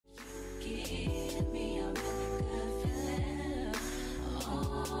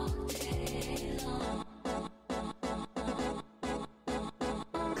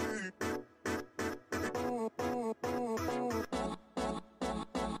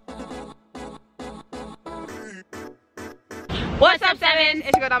What's up, Sevens?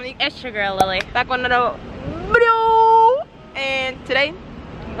 It's your girl Dominique. It's your girl Lily. Back on another video. And today,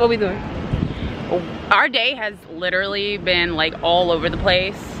 what are we doing? Our day has literally been like all over the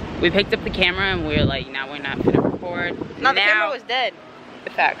place. We picked up the camera and we were like, no, we're not gonna record. No, the camera was dead.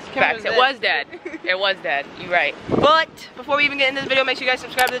 Facts. It was dead. It was dead. You're right. But before we even get into this video, make sure you guys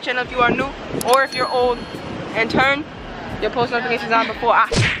subscribe to the channel if you are new, or if you're old, and turn your post notifications on before I,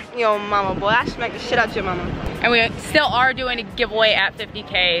 yo, mama, boy, I smack the shit out your mama. And we still are doing a giveaway at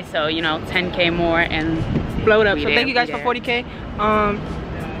 50K, so you know, 10K more and blow it up. So thank you guys for 40K.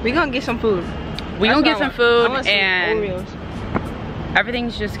 We gonna get some food. We gonna get some food and Oreos.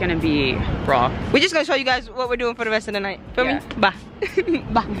 Everything's just gonna be raw. We're just gonna show you guys what we're doing for the rest of the night. Feel me? Bye.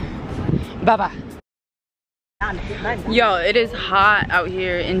 Bye. Bye bye. Yo, it is hot out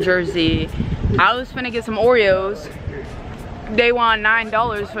here in Jersey. I was finna get some Oreos. They want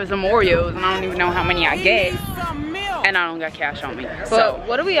 $9 for some Oreos, and I don't even know how many I get. And I don't got cash on me. So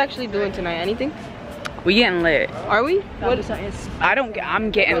what are we actually doing tonight? Anything? We getting lit. Are we? What?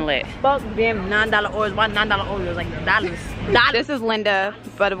 I'm getting lit. Fuck them $9 Oreos. Why $9 Oreos? Like dollars. This is Linda,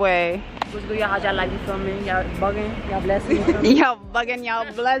 by the way. What's good, y'all? How y'all like? You feel me? Y'all bugging? Y'all blessing? Y'all bugging, y'all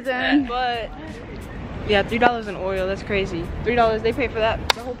blessing. But yeah, $3 an Oreo. That's crazy. $3. They pay for that.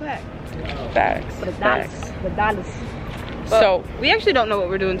 The whole pack. Facts. The dollars. So we actually don't know what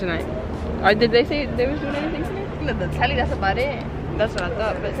we're doing tonight. Or did they say they was doing anything tonight? Look, the telly. That's about it. That's what I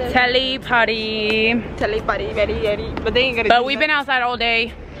thought. But telly party. But they ain't gonna. But we've been outside all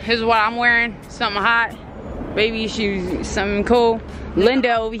day. Here's what I'm wearing. Something hot. Baby shoes. Something cool.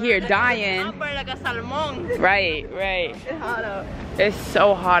 Linda over here dying. I'm burning like a salmon. Right. It's hot out. It's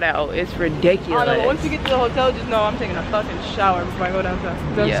so hot out. It's ridiculous. Once you get to the hotel, just know I'm taking a fucking shower before I go downtown.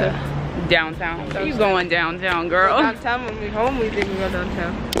 Yeah. Downtown. You going downtown, girl? Downtown when we home, we think we go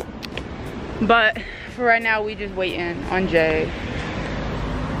downtown. But for right now, we just waiting on Jay.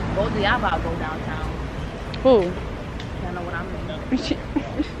 Both of y'all about to go downtown. Who? Y'all know what I mean.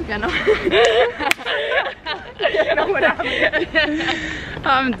 You know what I mean.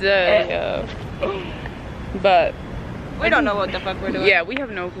 I'm dead, yo. But we don't know what the fuck we're doing. Yeah, we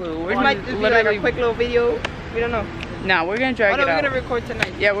have no clue. We might just be like a quick little video. We don't know. Nah, we're gonna drag it out. We're gonna record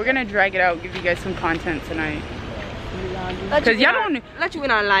tonight. Yeah, we're gonna drag it out. Give you guys some content tonight. Cause y'all don't let you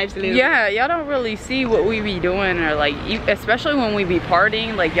in our lives a little. Yeah, y'all don't really see what we be doing, or like, especially when we be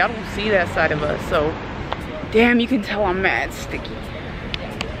partying. Like y'all don't see that side of us. So, damn, you can tell I'm mad sticky.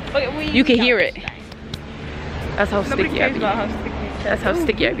 You can hear it. That's how sticky I be. That's how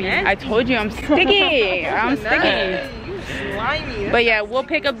sticky I be. I told you I'm sticky. I'm sticky. You slimy. But yeah, we'll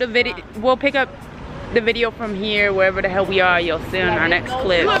pick up the video. We'll pick up the video from here, wherever the hell we are. You'll see on our next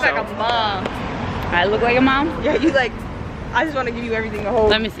clip. You look like a mom. I look like a mom? Yeah, you like. I just want to give you everything to hold.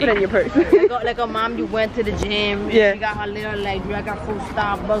 Let me see. Put it in your purse. like a mom, you went to the gym. Yeah. She got her little like, I got full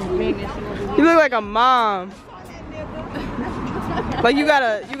Starbucks drink. You look like a mom. Like you got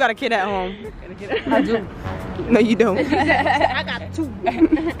a kid at home. I do. No, you don't. I got two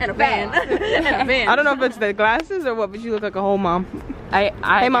and a fan. I don't know if it's the glasses or what, but you look like a whole mom. I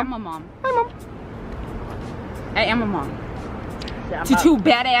hey, mom. am a mom. Hi, mom. I am a mom. To two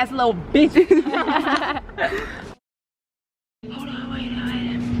badass little bitches. Hold on, wait.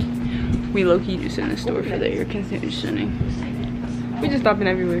 We low-key just in the store for the air conditioning. We just stopping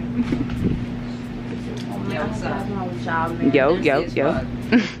everywhere. Yo.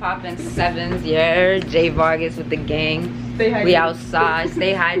 Popping sevens, yeah. Jay Vargas with the gang. We outside.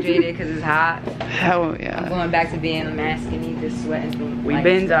 Stay hydrated because it's hot. Hell yeah. I'm going back to being a mask and you just sweating through. We've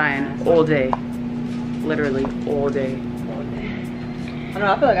been dying all day. Literally all day. I don't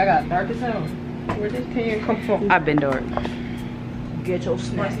know, I feel like I got dark as hell. Where did this tan come from? I've been dark. Get your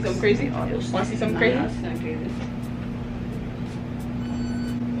snacks. Want to see something crazy? Want to see something crazy?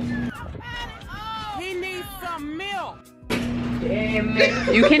 He needs some milk.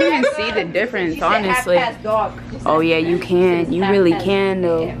 You can't even see the difference, honestly. Oh yeah, you can. You really can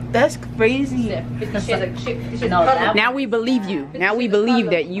though. That's crazy. Now we believe you. Now we believe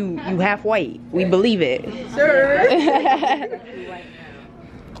that you half white. We believe it. Sure.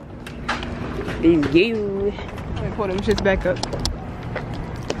 These you. Let me pull them shits back up.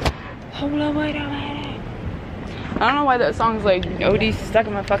 Hold on, wait. I don't know why that song's like OD stuck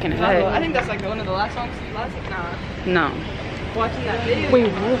in my fucking head. I think that's like one of the last songs. No. Watching that video.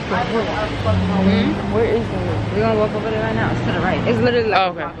 Wait, where's the hood? Where is the hood? We're gonna walk over there right now. It's to the right. It's literally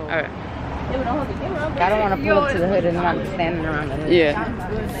like okay. Alright. I don't want to pull up to the hood and not standing around the hood. Yeah.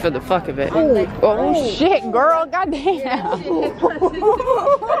 For the fuck of it. Oh shit, girl. Goddamn.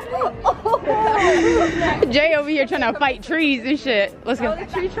 Jay over here trying to fight trees and shit. Let's go. The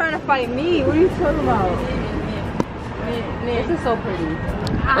tree trying to fight me. What are you talking about? This is so pretty.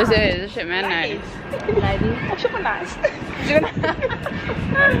 This shit man nice. Oh, super nice.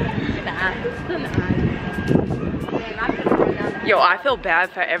 Yo, I feel bad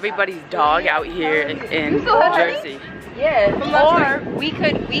for everybody's dog out here in Jersey. Yeah, or we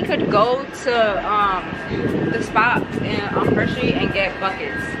could go to the spot on First Street and get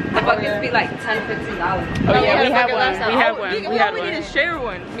buckets. The buckets be like $10, $15. Oh yeah, we had one. We had one. We need to share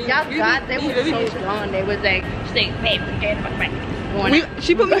one. Y'all got, they were so strong. They was like, stay, babe, get the back.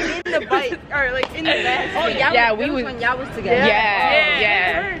 She put me in the bike, or like in the bag. Oh, y'all Yeah, was, we was when y'all was together.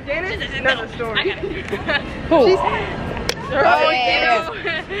 Yeah. Janice is another story. Who? Oh,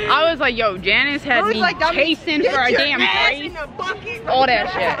 I was like, yo, Janice had me like, chasing for a damn race. All that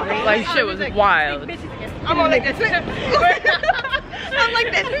shit. Like, shit was wild. I'm on like this. I'm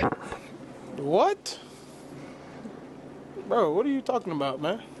like this. What? Bro, what are you talking about,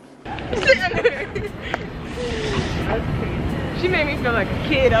 man? She made me feel like a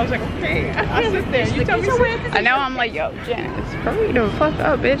kid. I was like, okay. I sit there. You tell me something. I know, I'm like, yo, Janice, hurry the fuck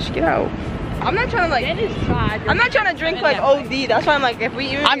up, bitch. Get out. I'm not trying to like. I'm not trying to drink like OD. That's why I'm like, if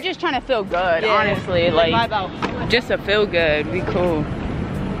we. I'm just trying to feel good, honestly. Like, just to feel good. Be cool.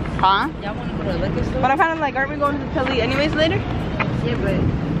 Huh? Y'all want to go to the liquor store? But I'm kind of like, aren't we going to the Philly anyways later? Yeah, but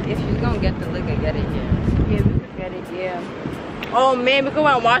if you're gonna get the liquor, get it here. Yeah, we could get it, yeah. Oh man, we go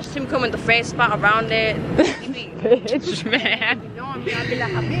out and watch him come in the face spot around there. Bitch, man.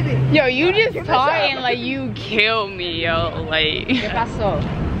 Yo, you just talking like you kill me, yo. Like. ¿Qué pasó?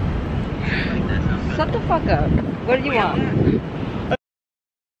 Shut the fuck up. What do you want?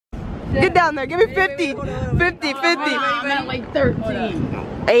 Get down there. Give me 50. 50, 50. I'm at like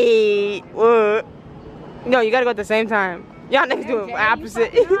 13. Hey, what? No, you gotta go at the same time. Y'all niggas doing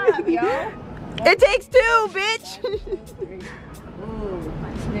opposite. It takes two, bitch.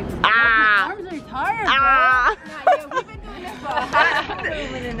 Ah. Arms are tired, Ah. we've been doing this for a hot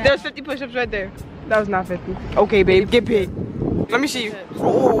minute. There's 50 push-ups right there. That was not 50. Okay, babe, get big. Let me see you.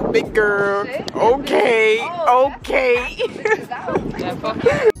 Oh, big girl. Okay, okay. Yeah,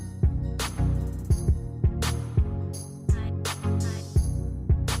 fuck.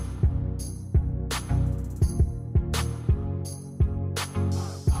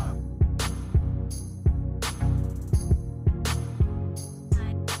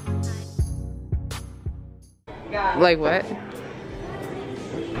 Like what?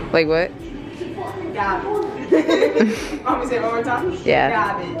 Like what? I'm gonna say it one more time.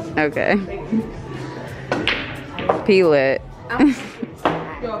 Yeah. Okay. Peel it. Yo,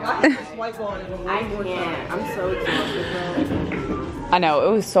 if I hit this white ball in one more time. I'm so exhausted, I know,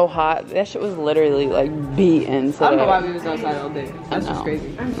 it was so hot. That shit was literally like beaten. So I don't know why we was outside all day. That's just know.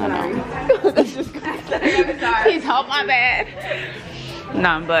 crazy. I know. That's just crazy. Please help my bad.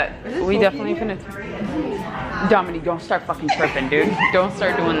 Nah, but we definitely finna. Dominique, don't start fucking tripping, dude. Don't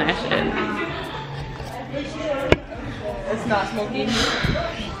start doing that shit. It's not smoky.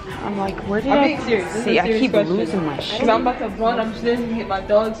 I'm like, where did I'm I being serious. This see? is a I serious keep question. losing my shit. Cause I'm about to run. I'm just listening to hit my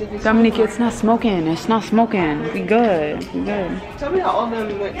dogs. If it's Dominique, it's not smoking. It's not smoking. We good. We good. Tell me how all of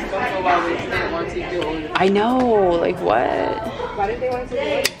them went to Buffalo Wild Wings and didn't want to do it. I know. Like what? Why did they want to do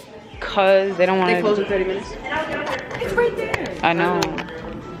it? Cause they don't want to. They closed in 30 minutes. It's right there. I know.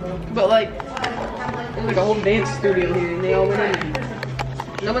 But like, there's like a whole dance studio here, and they all went in.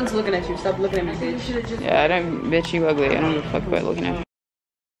 No one's looking at you. Stop looking at me, bitch. Yeah, I don't. Bitch, you ugly. I don't give a fuck about looking at you.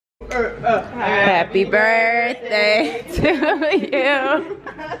 Happy birthday to you.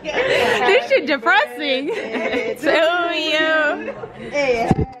 This shit depressing. To you.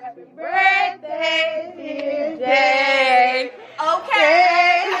 Happy birthday, dear Jane.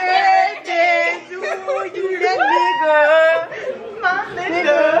 Okay. Birthday to you, that nigga. My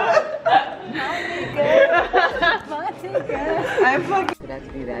nigga. My nigga. I fucking. That's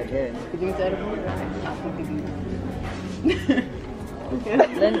be that good. You think it's edible?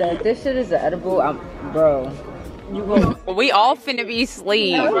 Linda, if this shit is edible, bro. We all finna be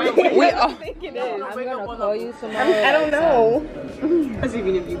asleep. We all. I'm gonna call you tomorrow. I don't know. That's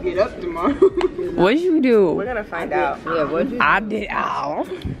even if you get up tomorrow. What'd you do? We're gonna find out. Yeah, what'd you do? I did. Ow.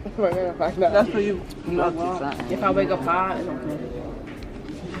 We're gonna find out. That's for you. If I wake up high, it's okay.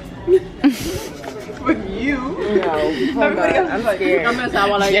 For you. No, Everybody else is like, scared. I'm gonna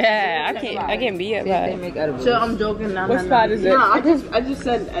sound like, Yeah, I can't be at They that. make edibles. so I'm joking. No, what spot is it? No, I just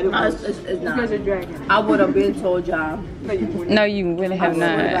said edible. it's not. Because you're dragging. I would have been told y'all. No, you wouldn't. No, you really have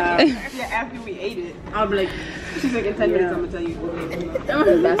not. Yeah, after we ate it. I'll be like, She's like, in 10 minutes, I'm gonna tell you.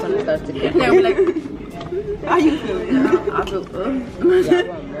 That's when it starts to get. yeah, I'll be like, How you feeling? I feel, Y'all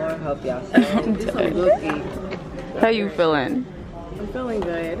want more? Help yourself. This some good food. How you feeling? I'm feeling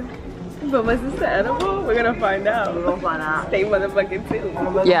good. But was this the edible? We're gonna find out. We're gonna find out. Stay motherfucking too.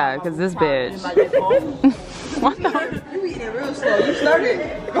 Yeah, cause this bitch. What the? You eating it real slow. You started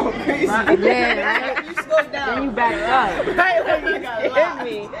going crazy. Yeah, right? You slowed down. Then you backed up. Right when you scared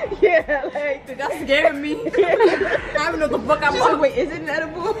me. Yeah, like That scared me. I don't know what the fuck I'm like, wait, is it an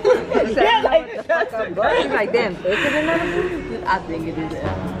edible? Yeah, like, She's like, damn, is it another? I think it is.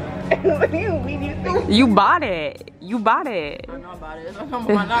 what do you mean you think? You bought it. You bought it. I know about it. I know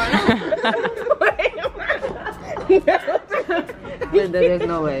about it. There's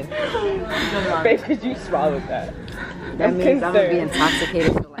no way. Babe, could you swallow that? That means I'm gonna be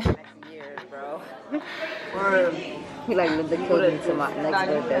intoxicated for like next year, bro. He like lived the kill me to my next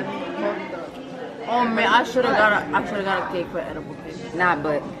birthday. Oh man, I should have got a cake for edible cake. Nah,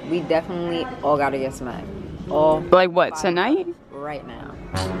 but we definitely all gotta get smacked. All Like what, tonight? right now.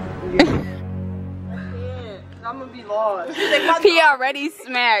 I'm gonna be lost. He already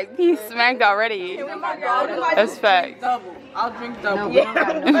smacked. He smacked already. That's fact. Double. I'll drink double. No, we don't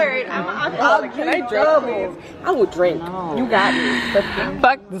got no. I'll drink double. I will drink. No. You got me.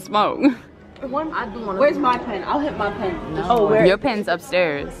 Fuck the smoke. I do want. Where's my pen? I'll hit my pen. No. Oh, where? Your pen's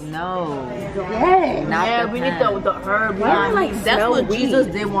upstairs. No. Yeah. Not we the need pen. the herb. Why do I like That's smell what weed? Jesus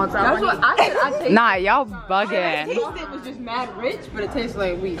did one time. That's what I said. I tasted. Nah, y'all I bugging. tasted was just mad rich, but it tastes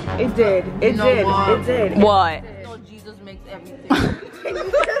like weed. It did. It know did. what? It did. What? No, Jesus makes everything. Can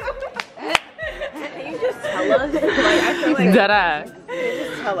you just tell us? Like, I feel like Deadass.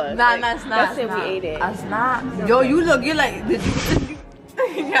 just tell us. Nah, Like, that's not. Let's say we ate it. That's not. Yo, you look. You're like.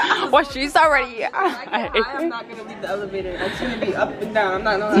 Well, she's already. I am not gonna leave the elevator. It's gonna be up and down. I'm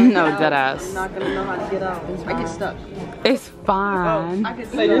not gonna know how to No, get out. deadass. I'm not gonna know how to get out. I get stuck. It's fine. I get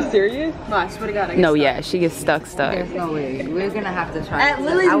stuck. You're serious? No, I swear to God. I get No, stuck. yeah, she gets stuck. There's no way. We're gonna have to try. At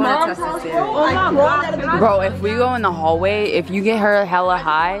Lily's I wanna mom's test house, this bro. theory. Oh my God. Bro, if we go in the hallway, if you get her hella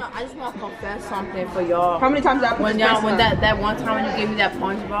high, I just want to confess something for y'all. How many times did I put When this y'all, person when on? that one time when you gave me that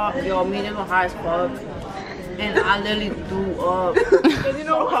punch bar, yo, me and them were high as fuck, and I literally threw up. And you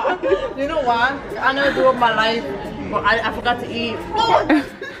know why? You know why? I never threw up in my life, but I forgot to eat.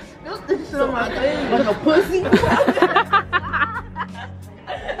 So I like a pussy.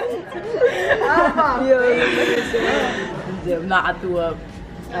 Nah, I threw up.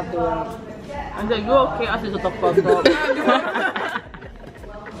 I threw up. I said, you okay? I said, shut the fuck up.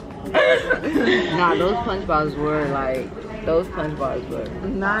 Nah, those punch bars were like. Those punch bars were.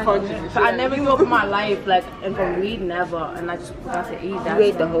 So I never threw up in my life, like, and from weed, never. And I just forgot to eat that. You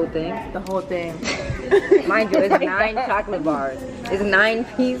ate the whole thing? The whole thing. Mind you, it's 9 chocolate bars. It's 9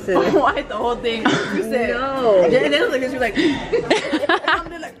 pieces. I ate the whole thing. You said, No. and then it was like, she was like, I'm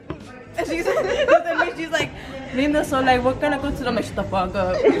there like, and she's like, Linda, so like, we're gonna go to the, like, shut the fuck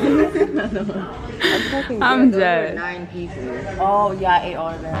up. I'm Those were dead. 9 pieces. Oh, yeah, I ate all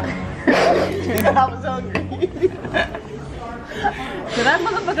of that. I was hungry. So that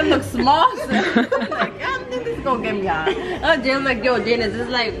motherfucker looks small. So I'm like, I think this is gonna get me high. Jen's like, yo, Jen, is this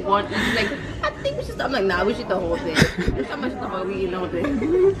like one? She's like, I think we should. I'm like, nah, we should the whole thing. How much the fuck we eating the whole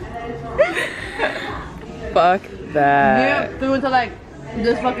thing? Fuck that. Yeah, we went to like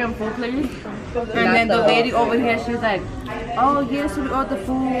this fucking food place, and then the lady over here, she's like, oh yeah, so we ordered the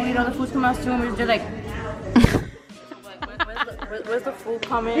food. You know, the food's coming out soon. We're just like. Where's the food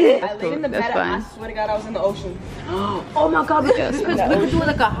coming? I laid in the bed. I swear to God, I was in the ocean. Oh my god, because we could do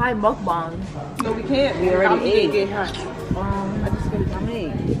like a high mukbang. No, we can't. We already ate. Get high. I just finished. How many?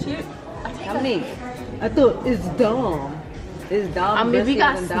 How many? I thought it's dumb. It's dumb. I mean, we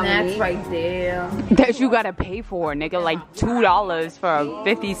got biscuits and snacks Dom&Lily. right there. That you gotta pay for, nigga. Like $2 for a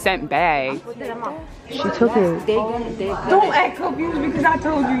 50-cent bag. She took it. Don't act confused because I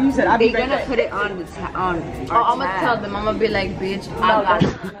told you. You said I'd be They're right gonna back. put it on the on. Oh, I'm gonna tell them. I'm gonna be like, bitch, I got it.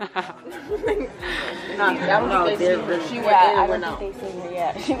 Nah, I don't think they see her. She went in and went out.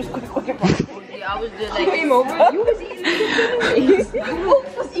 Yeah, she was quick. Yeah, I was just like, Came over. You was eating. You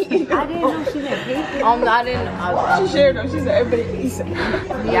both was eating. I didn't know she had cake. I didn't. She shared them. She said everybody eats.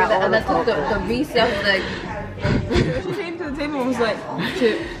 Yeah, and I took the recess like. She came to the table and was like,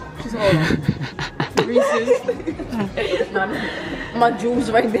 Chip. She's hold on. Reese's. My juice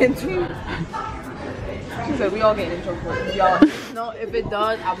right there too. She said we all getting in trouble. Y'all. No, if it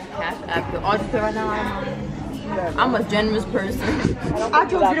does, I will cash after. All you pay right now, I'm a generous person. I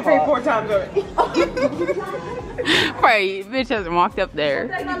told you to pay 4 times already. Right, bitch hasn't walked up there.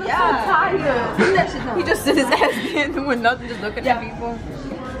 He just sit his ass there doing nothing, just looking at people.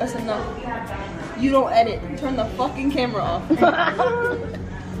 That's enough. You don't edit. Turn the fucking camera off.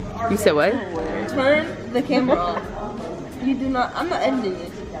 You said what? Turn the camera off. You do not. I'm not editing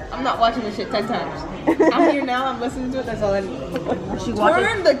this. I'm not watching this shit 10 times. I'm here now. I'm listening to it. That's all I need.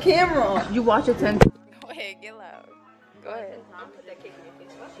 Turn the camera on. You watch it 10 times. Go ahead. Get loud. Go ahead. I'm gonna put that cake in your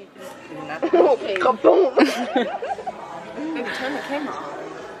face. Okay. Kaboom. Baby, turn the camera on.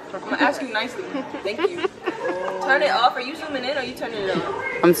 I'm gonna ask you nicely. Thank you. Turn it off. Are you zooming in or are you turning it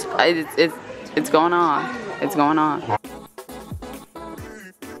on? It's going on. It's going on.